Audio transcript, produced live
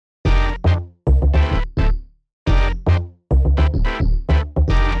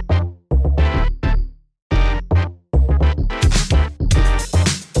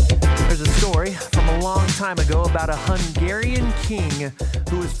about a Hungarian king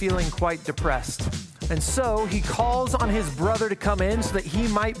who was feeling quite depressed. And so he calls on his brother to come in so that he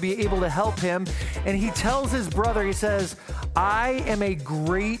might be able to help him. And he tells his brother, he says, I am a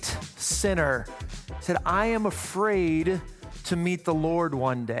great sinner. He said, I am afraid to meet the Lord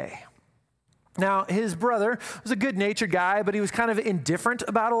one day. Now, his brother was a good-natured guy, but he was kind of indifferent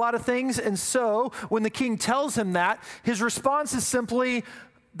about a lot of things. And so when the king tells him that, his response is simply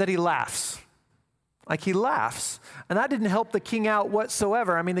that he laughs. Like he laughs. And that didn't help the king out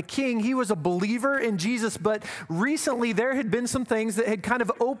whatsoever. I mean, the king, he was a believer in Jesus, but recently there had been some things that had kind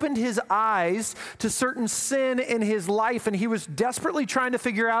of opened his eyes to certain sin in his life, and he was desperately trying to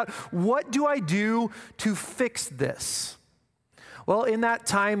figure out, what do I do to fix this? Well, in that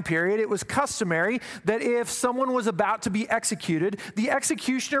time period, it was customary that if someone was about to be executed, the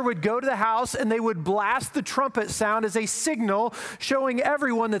executioner would go to the house and they would blast the trumpet sound as a signal showing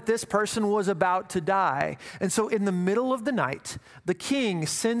everyone that this person was about to die. And so in the middle of the night, the king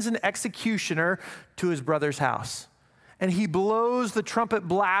sends an executioner to his brother's house. And he blows the trumpet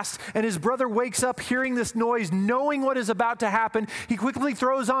blast, and his brother wakes up hearing this noise, knowing what is about to happen. He quickly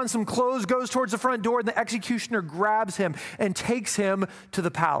throws on some clothes, goes towards the front door, and the executioner grabs him and takes him to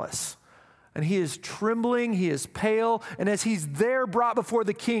the palace. And he is trembling, he is pale, and as he's there brought before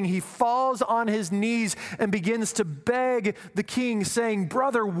the king, he falls on his knees and begins to beg the king, saying,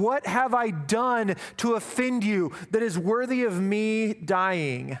 Brother, what have I done to offend you that is worthy of me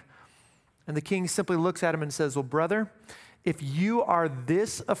dying? And the king simply looks at him and says, well, brother, if you are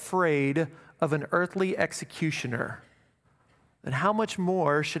this afraid of an earthly executioner, then how much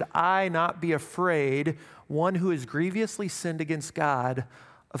more should I not be afraid, one who has grievously sinned against God,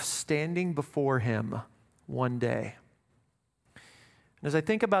 of standing before him one day? And as I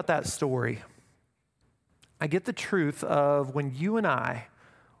think about that story, I get the truth of when you and I,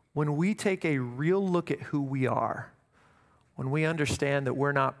 when we take a real look at who we are, when we understand that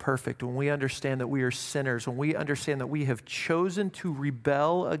we're not perfect, when we understand that we are sinners, when we understand that we have chosen to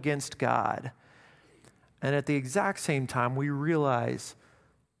rebel against God, and at the exact same time we realize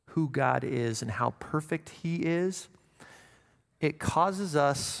who God is and how perfect he is, it causes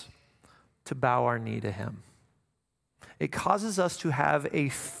us to bow our knee to him. It causes us to have a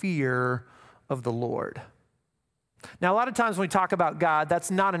fear of the Lord. Now, a lot of times when we talk about God,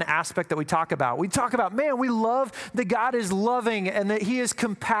 that's not an aspect that we talk about. We talk about, man, we love that God is loving and that he is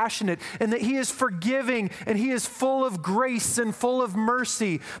compassionate and that he is forgiving and he is full of grace and full of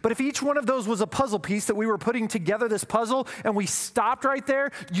mercy. But if each one of those was a puzzle piece that we were putting together this puzzle and we stopped right there,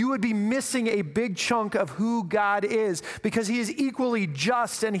 you would be missing a big chunk of who God is, because he is equally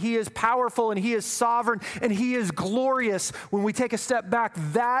just and he is powerful and he is sovereign and he is glorious. When we take a step back,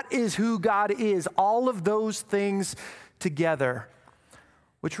 that is who God is. All of those things together,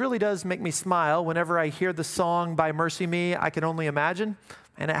 which really does make me smile whenever I hear the song By Mercy Me, I Can Only Imagine.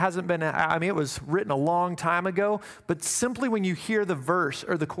 And it hasn't been, it was written a long time ago, but simply when you hear the verse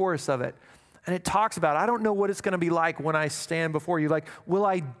or the chorus of it, and it talks about, I don't know what it's going to be like when I stand before you. Like, will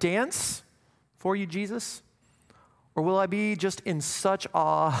I dance for you, Jesus? Or will I be just in such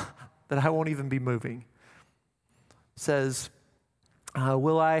awe that I won't even be moving? It says,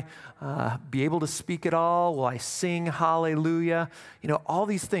 will I be able to speak at all? Will I sing hallelujah? You know, all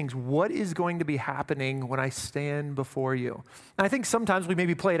these things. What is going to be happening when I stand before you? And I think sometimes we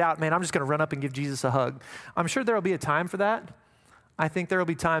maybe play it out, man, I'm just going to run up and give Jesus a hug. I'm sure there will be a time for that. I think there will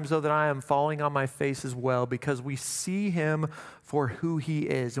be times, though, that I am falling on my face as well, because we see him for who he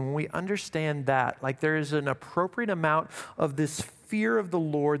is. And when we understand that, like, there is an appropriate amount of this fear of the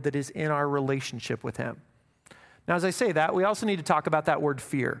Lord that is in our relationship with him. Now, as I say that, we also need to talk about that word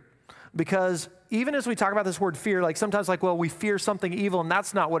fear, because even as we talk about this word fear, like sometimes like, well, we fear something evil, and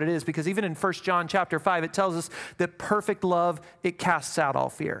that's not what it is, because even in 1 John chapter 5, it tells us that perfect love, it casts out all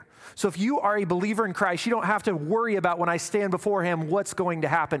fear. So if you are a believer in Christ, you don't have to worry about when I stand before him, what's going to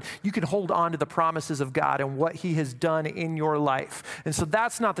happen. You can hold on to the promises of God and what he has done in your life. And so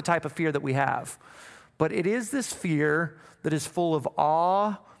that's not the type of fear that we have. But it is this fear that is full of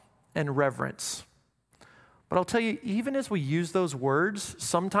awe and reverence. But I'll tell you, even as we use those words,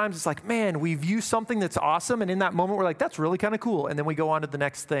 sometimes it's like, man, we view something that's awesome, and in that moment we're like, that's really kind of cool, and then we go on to the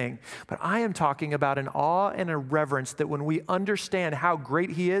next thing. But I am talking about an awe and a reverence that when we understand how great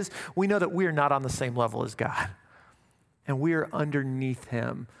he is, we know that we are not on the same level as God. And we are underneath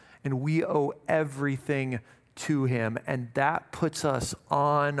him, and we owe everything to him, and that puts us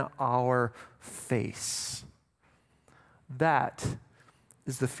on our face. That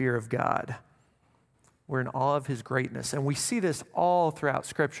is the fear of God. we're in awe of his greatness. And we see this all throughout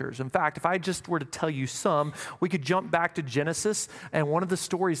scriptures. In fact, if I just were to tell you some, we could jump back to Genesis. And one of the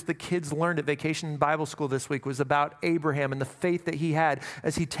stories the kids learned at Vacation Bible School this week was about Abraham and the faith that he had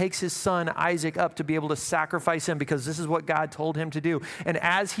as he takes his son Isaac up to be able to sacrifice him because this is what God told him to do. And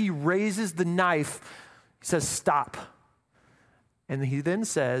as he raises the knife, he says, stop. And he then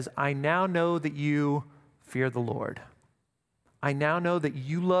says, I now know that you fear the Lord. I now know that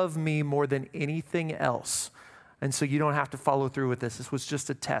you love me more than anything else. And so you don't have to follow through with this. This was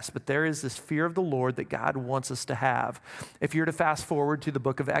just a test. But there is this fear of the Lord that God wants us to have. If you're to fast forward to the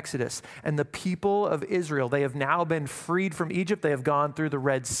book of Exodus, and the people of Israel, they have now been freed from Egypt. They have gone through the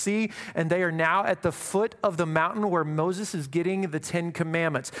Red Sea, and they are now at the foot of the mountain where Moses is getting the 10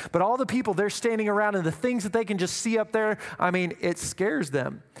 Commandments. But all the people, they're standing around, and the things that they can just see up there, I mean, it scares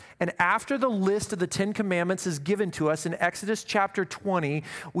them. And after the list of the 10 Commandments is given to us in Exodus chapter 20,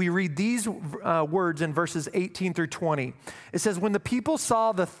 we read these words in verses 18 through 20. It says, when the people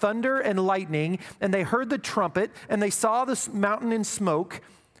saw the thunder and lightning, and they heard the trumpet, and they saw the mountain in smoke,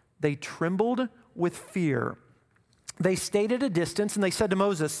 they trembled with fear. They stayed at a distance, and they said to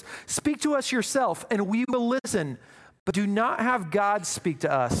Moses, speak to us yourself, and we will listen, but do not have God speak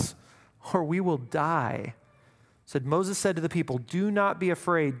to us, or we will die. Moses said to the people, do not be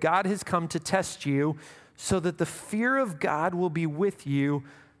afraid. God has come to test you so that the fear of God will be with you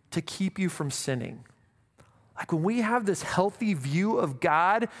to keep you from sinning. Like when we have this healthy view of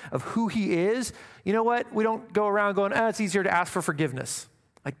God, of who he is, you know what? We don't go around going, it's easier to ask for forgiveness.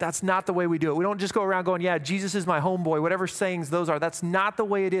 Like that's not the way we do it. We don't just go around going, yeah, Jesus is my homeboy, whatever sayings those are. That's not the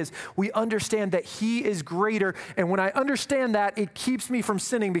way it is. We understand that he is greater. And when I understand that, it keeps me from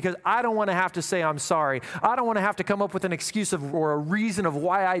sinning because I don't want to have to say I'm sorry. I don't want to have to come up with an excuse or a reason of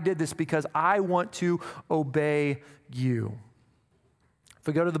why I did this because I want to obey you. If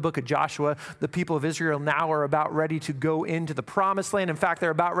we go to the book of Joshua, the people of Israel now are about ready to go into the promised land. In fact,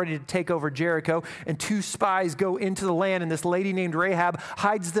 they're about ready to take over Jericho, and 2 spies go into the land, and this lady named Rahab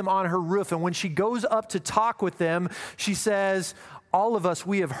hides them on her roof. And when she goes up to talk with them, she says, all of us,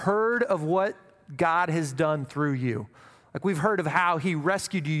 we have heard of what God has done through you. Like we've heard of how he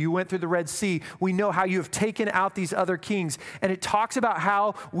rescued you. You went through the Red Sea. We know how you have taken out these other kings. And it talks about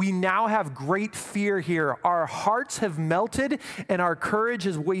how we now have great fear here. Our hearts have melted and our courage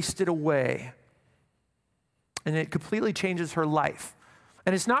has wasted away. And it completely changes her life.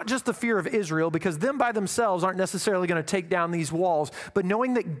 And it's not just the fear of Israel because them by themselves aren't necessarily going to take down these walls. But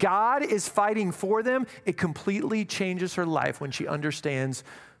knowing that God is fighting for them, it completely changes her life when she understands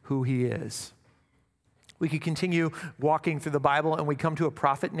who he is. We could continue walking through the Bible and we come to a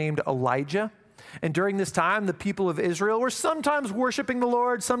prophet named Elijah. And during this time, the people of Israel were sometimes worshiping the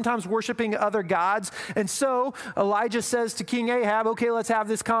Lord, sometimes worshiping other gods. And so Elijah says to King Ahab, okay, let's have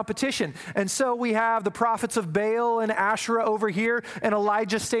this competition. And so we have the prophets of Baal and Asherah over here, and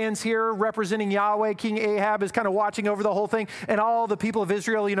Elijah stands here representing Yahweh. King Ahab is kind of watching over the whole thing, and all the people of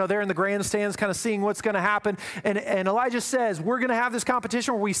Israel, they're in the grandstands kind of seeing what's going to happen. And Elijah says, we're going to have this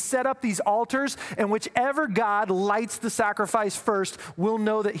competition where we set up these altars, and whichever God lights the sacrifice first, we'll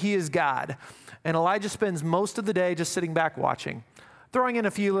know that he is God. And Elijah spends most of the day just sitting back watching, throwing in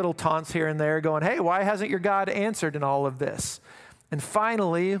a few little taunts here and there, going, hey, why hasn't your God answered in all of this? And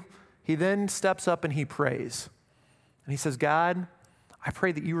finally, he then steps up and he prays. And he says, God, I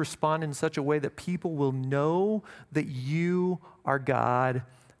pray that you respond in such a way that people will know that you are God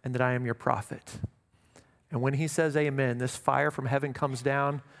and that I am your prophet. And when he says amen, this fire from heaven comes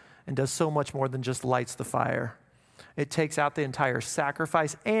down and does so much more than just lights the fire. It takes out the entire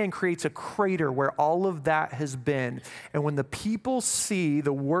sacrifice and creates a crater where all of that has been. And when the people see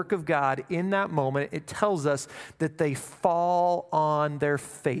the work of God in that moment, it tells us that they fall on their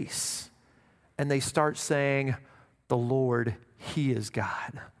face and they start saying, the Lord, he is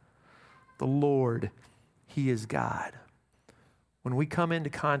God. The Lord, he is God. When we come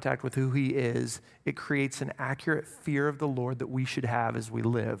into contact with who he is, it creates an accurate fear of the Lord that we should have as we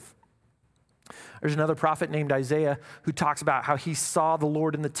live. There's another prophet named Isaiah who talks about how he saw the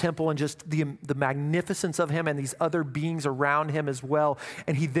Lord in the temple and just the magnificence of him and these other beings around him as well.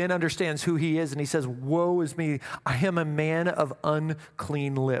 And he then understands who he is and he says, woe is me, I am a man of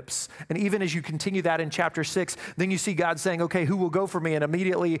unclean lips. And even as you continue that in chapter 6, then you see God saying, okay, who will go for me? And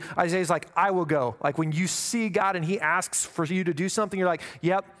immediately Isaiah's like, I will go. Like when you see God and he asks for you to do something, you're like,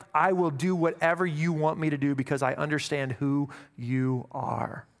 yep, I will do whatever you want me to do because I understand who you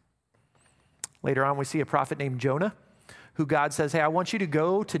are. Later on, we see a prophet named Jonah who God says, hey, I want you to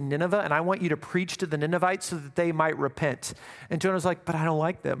go to Nineveh and I want you to preach to the Ninevites so that they might repent. And Jonah's like, but I don't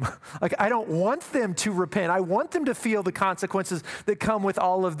like them. Like, I don't want them to repent. I want them to feel the consequences that come with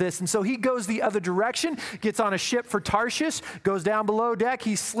all of this. And so he goes the other direction, gets on a ship for Tarshish, goes down below deck,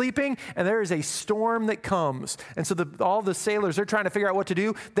 he's sleeping, and there is a storm that comes. And so all the sailors, they're trying to figure out what to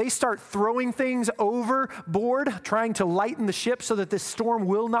do. They start throwing things overboard, trying to lighten the ship so that this storm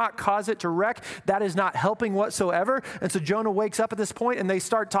will not cause it to wreck. That is not helping whatsoever. And so Jonah wakes up at this point and they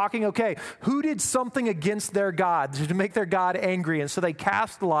start talking, okay, who did something against their God to make their God angry? And so they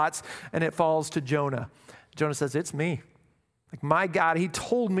cast lots and it falls to Jonah. Jonah says, it's me. Like, my God, he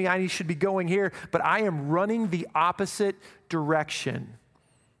told me I should be going here, but I am running the opposite direction.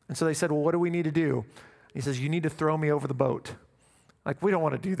 And so they said, well, what do we need to do? He says, you need to throw me over the boat. Like, we don't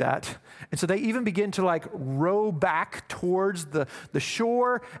want to do that. And so they even begin to row back towards the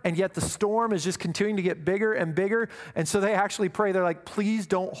shore, and yet the storm is just continuing to get bigger and bigger. And so they actually pray. They're like, please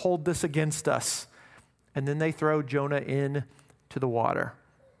don't hold this against us. And then they throw Jonah into the water.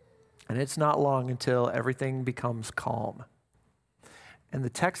 And it's not long until everything becomes calm. And the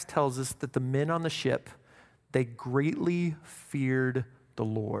text tells us that the men on the ship, they greatly feared the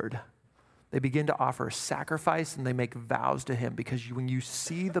Lord. They begin to offer a sacrifice and they make vows to him, because when you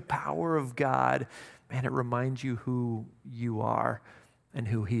see the power of God, man, it reminds you who you are and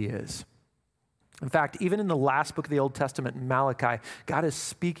who he is. In fact, even in the last book of the Old Testament, Malachi, God is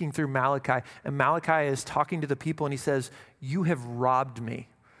speaking through Malachi, and Malachi is talking to the people and he says, you have robbed me.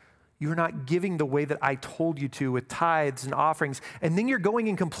 You're not giving the way that I told you to with tithes and offerings. And then you're going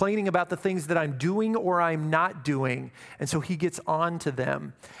and complaining about the things that I'm doing or I'm not doing. And so he gets on to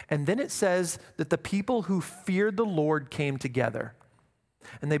them. And then it says that the people who feared the Lord came together.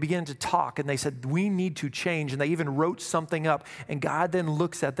 And they began to talk and they said, we need to change. And they even wrote something up. And God then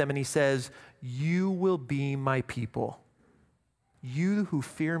looks at them and he says, you will be my people. You who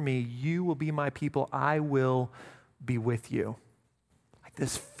fear me, you will be my people. I will be with you.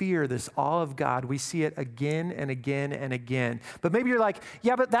 This fear, this awe of God, we see it again and again and again. But maybe you're like,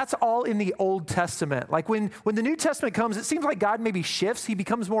 yeah, but that's all in the Old Testament. Like when the New Testament comes, it seems like God maybe shifts. He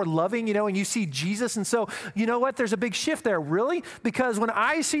becomes more loving, and you see Jesus. And so, you know what? There's a big shift there. Really? Because when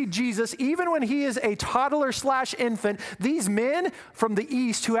I see Jesus, even when he is a toddler/infant, these men from the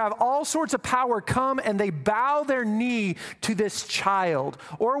East who have all sorts of power come and they bow their knee to this child.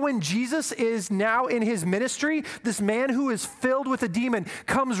 Or when Jesus is now in his ministry, this man who is filled with a demon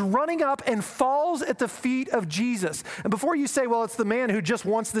comes running up and falls at the feet of Jesus. And before you say, well, it's the man who just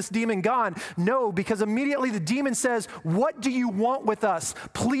wants this demon gone, no, because immediately the demon says, what do you want with us?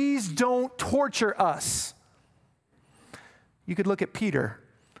 Please don't torture us. You could look at Peter,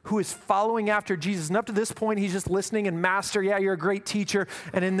 who is following after Jesus. And up to this point, he's just listening and master, yeah, you're a great teacher.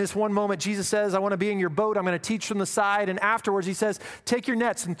 And in this one moment, Jesus says, I want to be in your boat. I'm going to teach from the side. And afterwards, he says, take your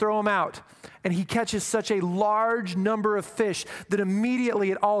nets and throw them out. And he catches such a large number of fish that immediately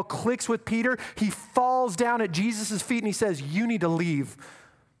it all clicks with Peter. He falls down at Jesus' feet and he says, you need to leave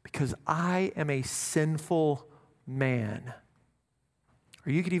because I am a sinful man.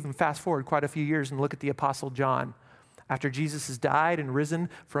 Or you could even fast forward quite a few years and look at the Apostle John. After Jesus has died and risen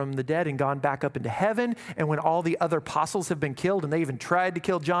from the dead and gone back up into heaven, and when all the other apostles have been killed, and they even tried to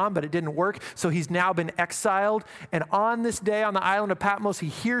kill John, but it didn't work, so he's now been exiled. And on this day on the island of Patmos, he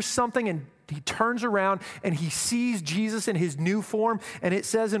hears something and he turns around and he sees Jesus in his new form. And it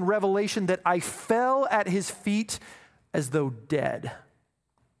says in Revelation that I fell at his feet as though dead.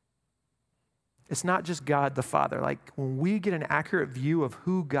 It's not just God the Father. Like when we get an accurate view of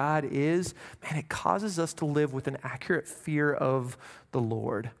who God is, man, it causes us to live with an accurate fear of the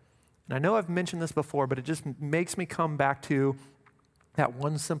Lord. And I know I've mentioned this before, but it just makes me come back to that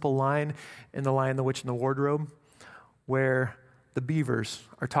one simple line in The Lion, the Witch, and the Wardrobe, where the beavers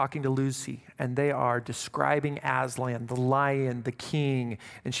are talking to Lucy, and they are describing Aslan, the lion, the king,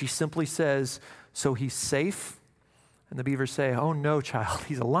 and she simply says, so he's safe? And the beavers say, oh no, child,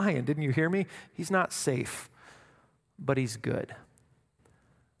 he's a lion. Didn't you hear me? He's not safe, but he's good.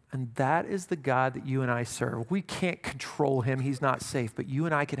 And that is the God that you and I serve. We can't control him. He's not safe, but you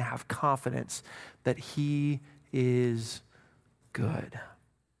and I can have confidence that he is good.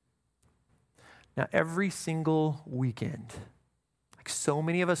 Now, every single weekend, like so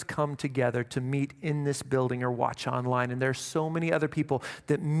many of us come together to meet in this building or watch online, and there's so many other people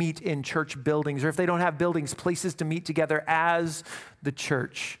that meet in church buildings, or if they don't have buildings, places to meet together as the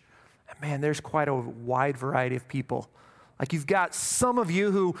church. And man, there's quite a wide variety of people. Like you've got some of you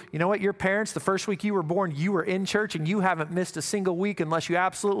who, you know what, your parents, the first week you were born, you were in church and you haven't missed a single week unless you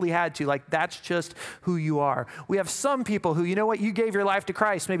absolutely had to. Like that's just who you are. We have some people who, you know what, you gave your life to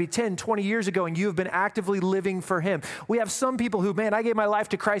Christ maybe 10, 20 years ago and you have been actively living for him. We have some people who, man, I gave my life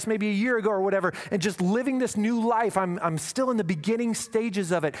to Christ maybe a year ago or whatever and just living this new life. I'm still in the beginning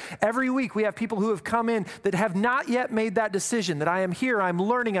stages of it. Every week we have people who have come in that have not yet made that decision, that I am here, I'm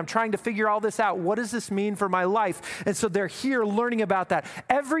learning, I'm trying to figure all this out. What does this mean for my life? And so they're here learning about that.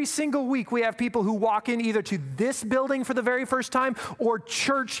 Every single week we have people who walk in either to this building for the very first time or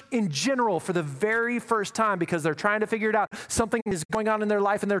church in general for the very first time because they're trying to figure it out. Something is going on in their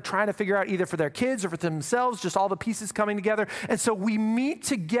life and they're trying to figure out either for their kids or for themselves, just all the pieces coming together. And so we meet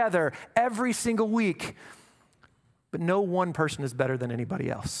together every single week, but no one person is better than anybody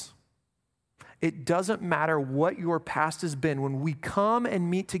else. It doesn't matter what your past has been. When we come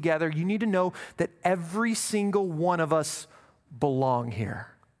and meet together, you need to know that every single one of us belong here.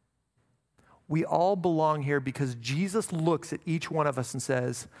 We all belong here because Jesus looks at each one of us and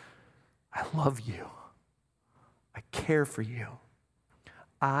says, I love you. I care for you.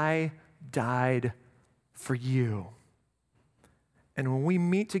 I died for you. And when we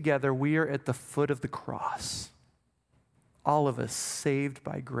meet together, we are at the foot of the cross. All of us saved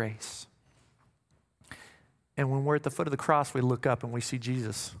by grace. And when we're at the foot of the cross, we look up and we see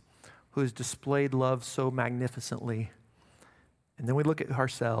Jesus, who has displayed love so magnificently. And then we look at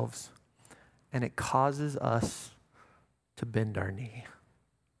ourselves, and it causes us to bend our knee.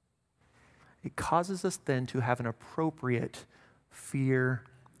 It causes us then to have an appropriate fear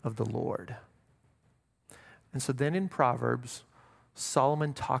of the Lord. And so then in Proverbs,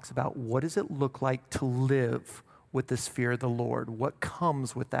 Solomon talks about what does it look like to live with this fear of the Lord? What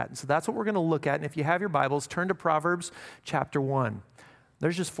comes with that? And so that's what we're going to look at. And if you have your Bibles, turn to Proverbs chapter 1.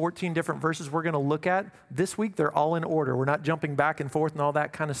 There's just 14 different verses we're going to look at. This week, they're all in order. We're not jumping back and forth and all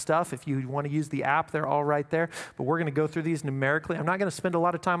that kind of stuff. If you want to use the app, they're all right there. But we're going to go through these numerically. I'm not going to spend a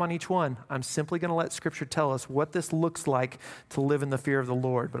lot of time on each one. I'm simply going to let Scripture tell us what this looks like to live in the fear of the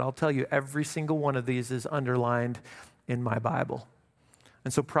Lord. But I'll tell you, every single one of these is underlined in my Bible.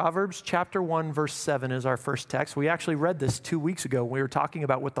 And so Proverbs chapter 1, verse 7 is our first text. We actually read this 2 weeks ago. We were talking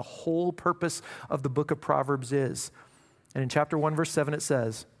about what the whole purpose of the book of Proverbs is. And in chapter 1, verse 7, it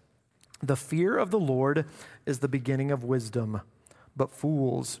says, "The fear of the Lord is the beginning of wisdom, but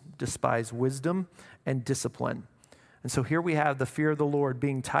fools despise wisdom and discipline." And so here we have the fear of the Lord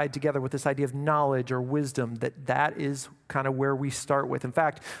being tied together with this idea of knowledge or wisdom, that is kind of where we start with. In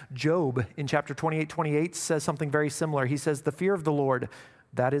fact, Job in chapter 28 says something very similar. He says, "The fear of the Lord,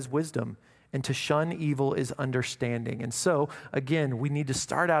 that is wisdom, and to shun evil is understanding." And so, again, we need to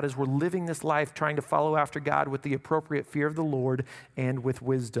start out as we're living this life trying to follow after God with the appropriate fear of the Lord and with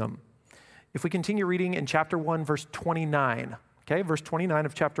wisdom. If we continue reading in chapter 1, verse 29, okay, verse 29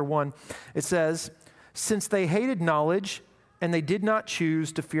 of chapter 1, it says, "Since they hated knowledge and they did not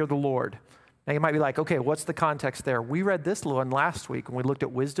choose to fear the Lord." Now you might be like, okay, what's the context there? We read this one last week when we looked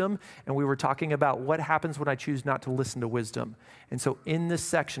at wisdom and we were talking about what happens when I choose not to listen to wisdom. And so in this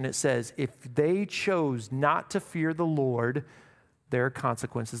section it says, if they chose not to fear the Lord, there are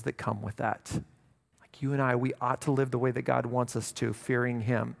consequences that come with that. Like you and I, we ought to live the way that God wants us to, fearing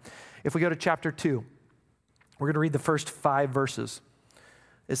him. If we go to chapter 2, we're going to read the first 5 verses.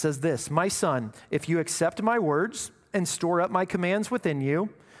 It says this, "My son, if you accept my words and store up my commands within you,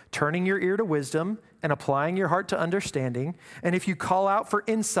 turning your ear to wisdom and applying your heart to understanding, and if you call out for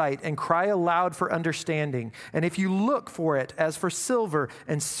insight and cry aloud for understanding, and if you look for it as for silver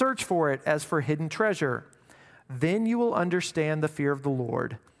and search for it as for hidden treasure, then you will understand the fear of the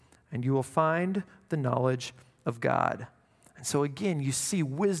Lord, and you will find the knowledge of God." And so again, you see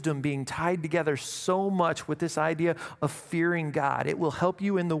wisdom being tied together so much with this idea of fearing God. It will help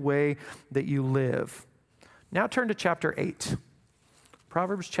you in the way that you live. Now turn to chapter 8.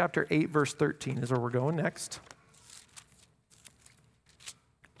 Proverbs chapter 8, verse 13 is where we're going next.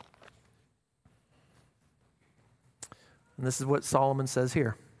 And this is what Solomon says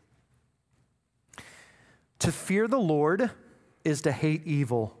here. "To fear the Lord is to hate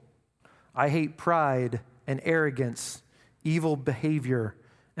evil. I hate pride and arrogance, evil behavior,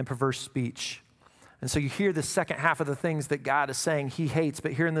 and perverse speech." And so you hear the second half of the things that God is saying he hates.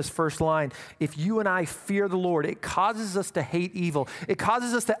 But here in this first line, if you and I fear the Lord, it causes us to hate evil. It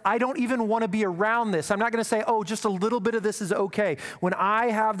causes us I don't even want to be around this. I'm not going to say, oh, just a little bit of this is okay. When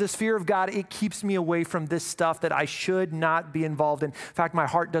I have this fear of God, it keeps me away from this stuff that I should not be involved in. In fact, my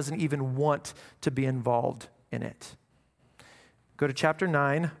heart doesn't even want to be involved in it. Go to chapter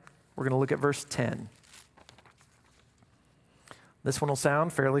 9. We're going to look at verse 10. This one will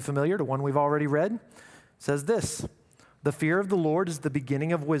sound fairly familiar to one we've already read. It says this, The fear of the Lord is the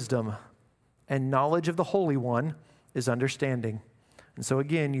beginning of wisdom, and knowledge of the Holy One is understanding. And so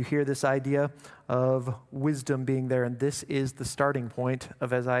again, you hear this idea of wisdom being there, and this is the starting point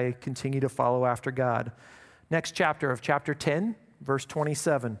of as I continue to follow after God. Next chapter of chapter 10, verse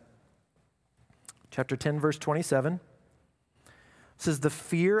 27. Chapter 10, verse 27 says, the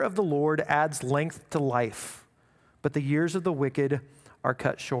fear of the Lord adds length to life, but the years of the wicked are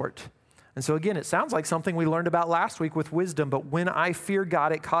cut short. And so again, it sounds like something we learned about last week with wisdom, but when I fear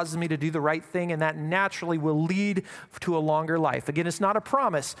God, it causes me to do the right thing, and that naturally will lead to a longer life. Again, it's not a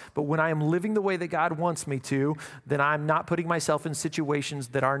promise, but when I am living the way that God wants me to, then I'm not putting myself in situations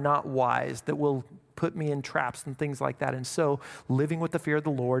that are not wise, that will put me in traps and things like that. And so living with the fear of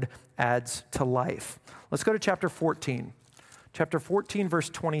the Lord adds to life. Let's go to chapter 14. Chapter 14, verse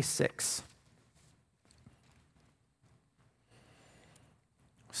 26.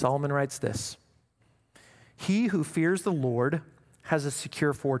 Solomon writes this, he who fears the Lord has a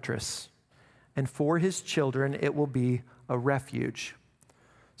secure fortress, and for his children it will be a refuge.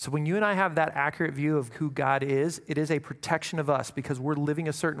 So when you and I have that accurate view of who God is, it is a protection of us because we're living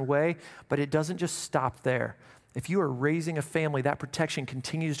a certain way, but it doesn't just stop there. If you are raising a family, that protection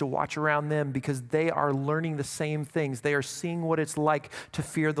continues to watch around them because they are learning the same things. They are seeing what it's like to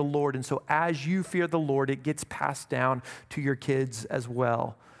fear the Lord. And so as you fear the Lord, it gets passed down to your kids as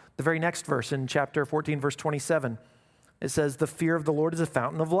well. The very next verse in chapter 14, verse 27, it says, the fear of the Lord is a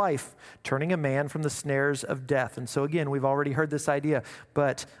fountain of life, turning a man from the snares of death. And so again, we've already heard this idea,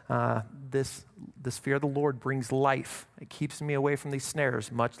 but this fear of the Lord brings life. It keeps me away from these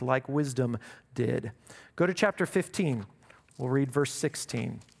snares, much like wisdom did. Go to chapter 15. We'll read verse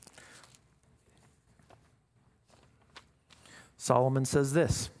 16. Solomon says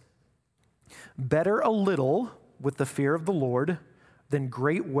this, better a little with the fear of the Lord than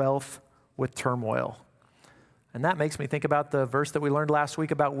great wealth with turmoil. And that makes me think about the verse that we learned last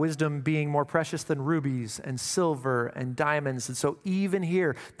week about wisdom being more precious than rubies and silver and diamonds. And so even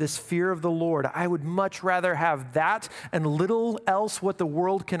here, this fear of the Lord, I would much rather have that and little else what the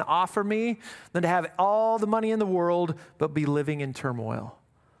world can offer me than to have all the money in the world but be living in turmoil.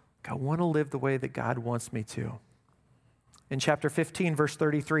 I want to live the way that God wants me to. In chapter 15, verse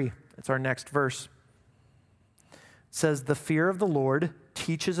 33, it's our next verse. It says, the fear of the Lord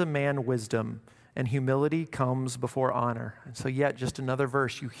teaches a man wisdom, and humility comes before honor. And so yet, just another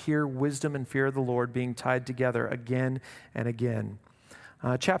verse, you hear wisdom and fear of the Lord being tied together again and again.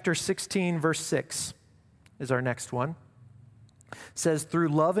 Chapter 16, verse 6 is our next one. It says, through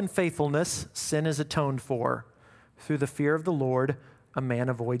love and faithfulness, sin is atoned for. Through the fear of the Lord, a man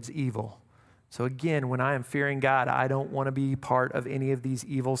avoids evil. So again, when I am fearing God, I don't want to be part of any of these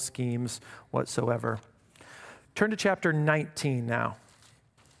evil schemes whatsoever. Turn to chapter 19 now.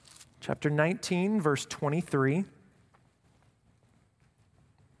 Chapter 19, verse 23.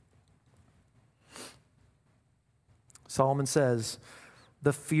 Solomon says,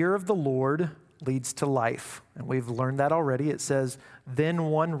 the fear of the Lord leads to life. And we've learned that already. It says, then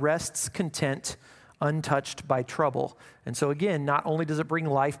one rests content, untouched by trouble. And so again, not only does it bring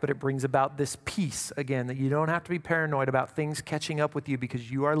life, but it brings about this peace, again, that you don't have to be paranoid about things catching up with you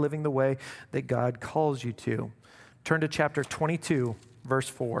because you are living the way that God calls you to. Turn to chapter 22, verse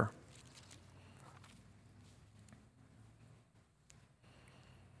 4.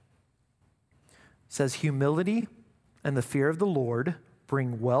 It says, humility and the fear of the Lord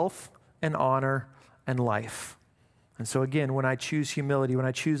bring wealth and honor and life. And so again, when I choose humility, when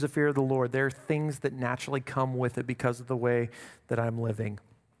I choose the fear of the Lord, there are things that naturally come with it because of the way that I'm living.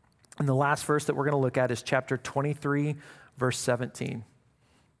 And the last verse that we're going to look at is chapter 23, verse 17.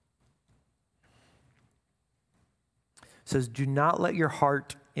 It says, do not let your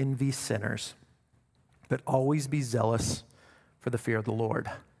heart envy sinners, but always be zealous for the fear of the Lord.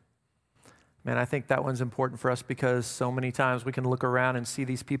 Man, I think that one's important for us because so many times we can look around and see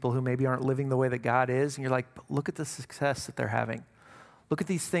these people who maybe aren't living the way that God is, and you're like, but look at the success that they're having. Look at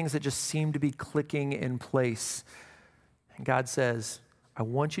these things that just seem to be clicking in place. And God says, I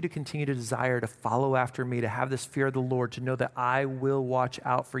want you to continue to desire to follow after me, to have this fear of the Lord, to know that I will watch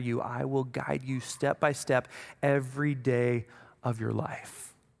out for you. I will guide you step by step every day of your life.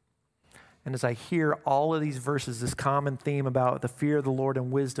 And as I hear all of these verses, this common theme about the fear of the Lord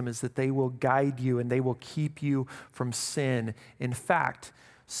and wisdom is that they will guide you and they will keep you from sin. In fact,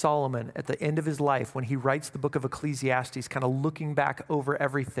 Solomon, at the end of his life, when he writes the book of Ecclesiastes, kind of looking back over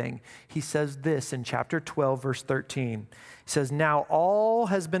everything, he says this in chapter 12, verse 13. He says, now all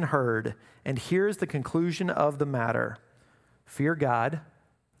has been heard, and here's the conclusion of the matter. Fear God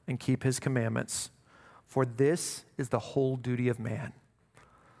and keep his commandments, for this is the whole duty of man.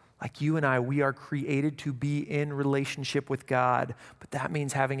 Like you and I, we are created to be in relationship with God, but that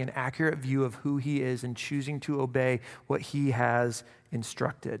means having an accurate view of who he is and choosing to obey what he has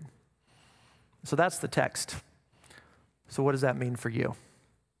instructed. So that's the text. So what does that mean for you?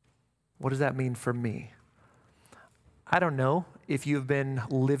 What does that mean for me? I don't know if you've been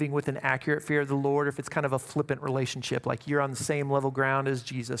living with an accurate fear of the Lord, or if it's kind of a flippant relationship, like you're on the same level ground as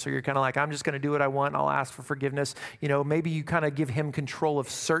Jesus, or you're kind of like, I'm just going to do what I want, and I'll ask for forgiveness. You know, maybe you kind of give him control of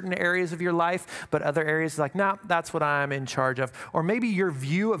certain areas of your life, but other areas like, nah, that's what I'm in charge of. Or maybe your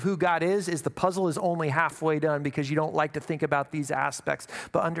view of who God is the puzzle is only halfway done because you don't like to think about these aspects,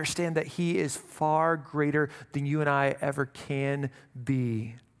 but understand that he is far greater than you and I ever can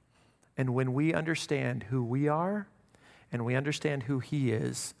be. And when we understand who we are, and we understand who he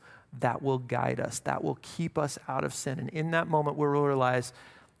is, that will guide us. That will keep us out of sin. And in that moment, we'll realize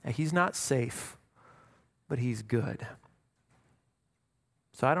that he's not safe, but he's good.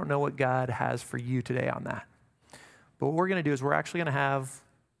 So I don't know what God has for you today on that. But what we're going to do is we're actually going to have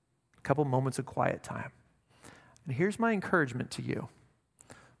a couple moments of quiet time. And here's my encouragement to you.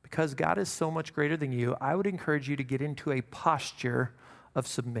 Because God is so much greater than you, I would encourage you to get into a posture of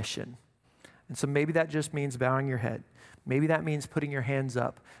submission. And so maybe that just means bowing your head. Maybe that means putting your hands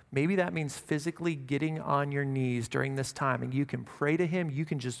up. Maybe that means physically getting on your knees during this time, and you can pray to him. You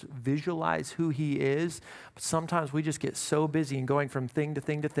can just visualize who he is. But sometimes we just get so busy and going from thing to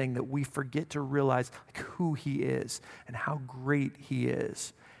thing to thing that we forget to realize who he is and how great he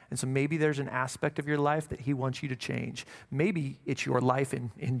is. And so maybe there's an aspect of your life that he wants you to change. Maybe it's your life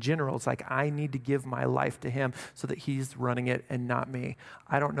in general. It's like, I need to give my life to him so that he's running it and not me.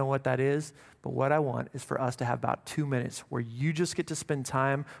 I don't know what that is, but what I want is for us to have about 2 minutes where you just get to spend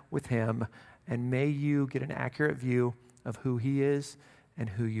time with him, and may you get an accurate view of who he is and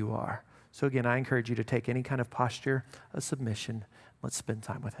who you are. So again, I encourage you to take any kind of posture of submission. Let's spend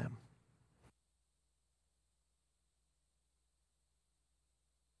time with him.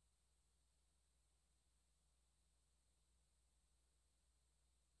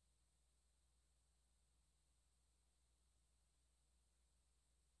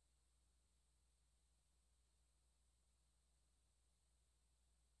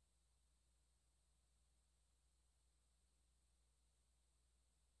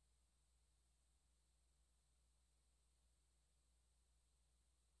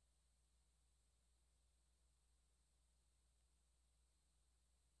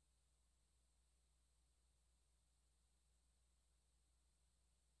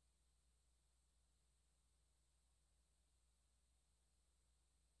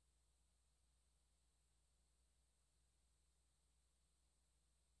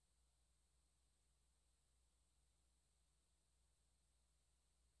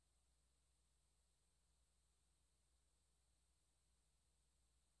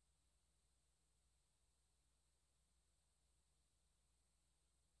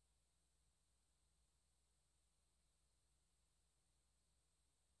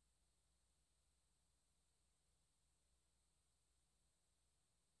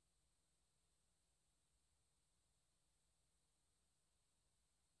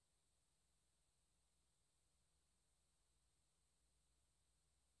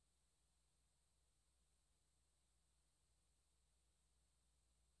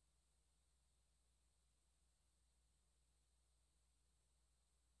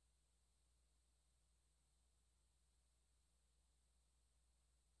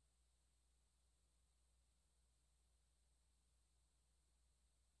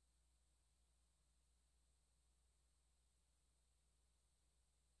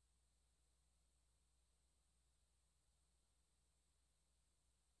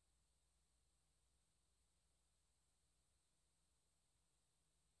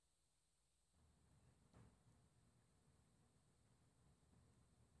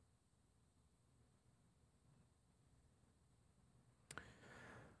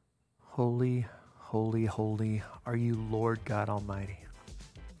 Holy, holy, holy are you, Lord God Almighty,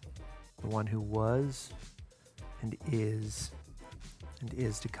 the one who was and is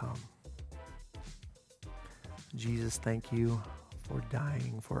to come. Jesus, thank you for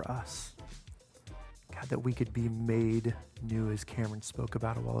dying for us. God, that we could be made new, as Cameron spoke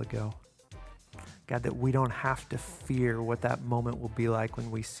about a while ago. God, that we don't have to fear what that moment will be like when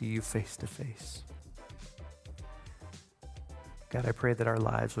we see you face to face. God, I pray that our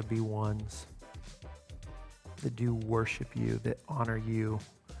lives would be ones that do worship you, that honor you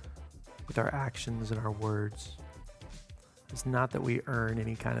with our actions and our words. It's not that we earn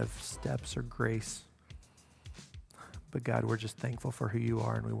any kind of steps or grace, but God, we're just thankful for who you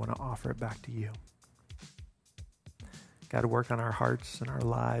are, and we want to offer it back to you. God, work on our hearts and our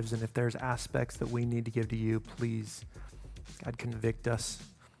lives. And if there's aspects that we need to give to you, please, God, convict us.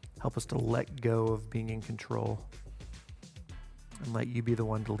 Help us to let go of being in control and let you be the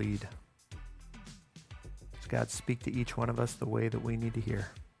one to lead. So God, speak to each one of us the way that we need to hear.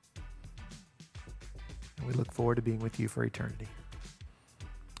 And we look forward to being with you for eternity.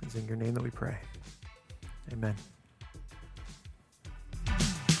 It's in your name that we pray. Amen.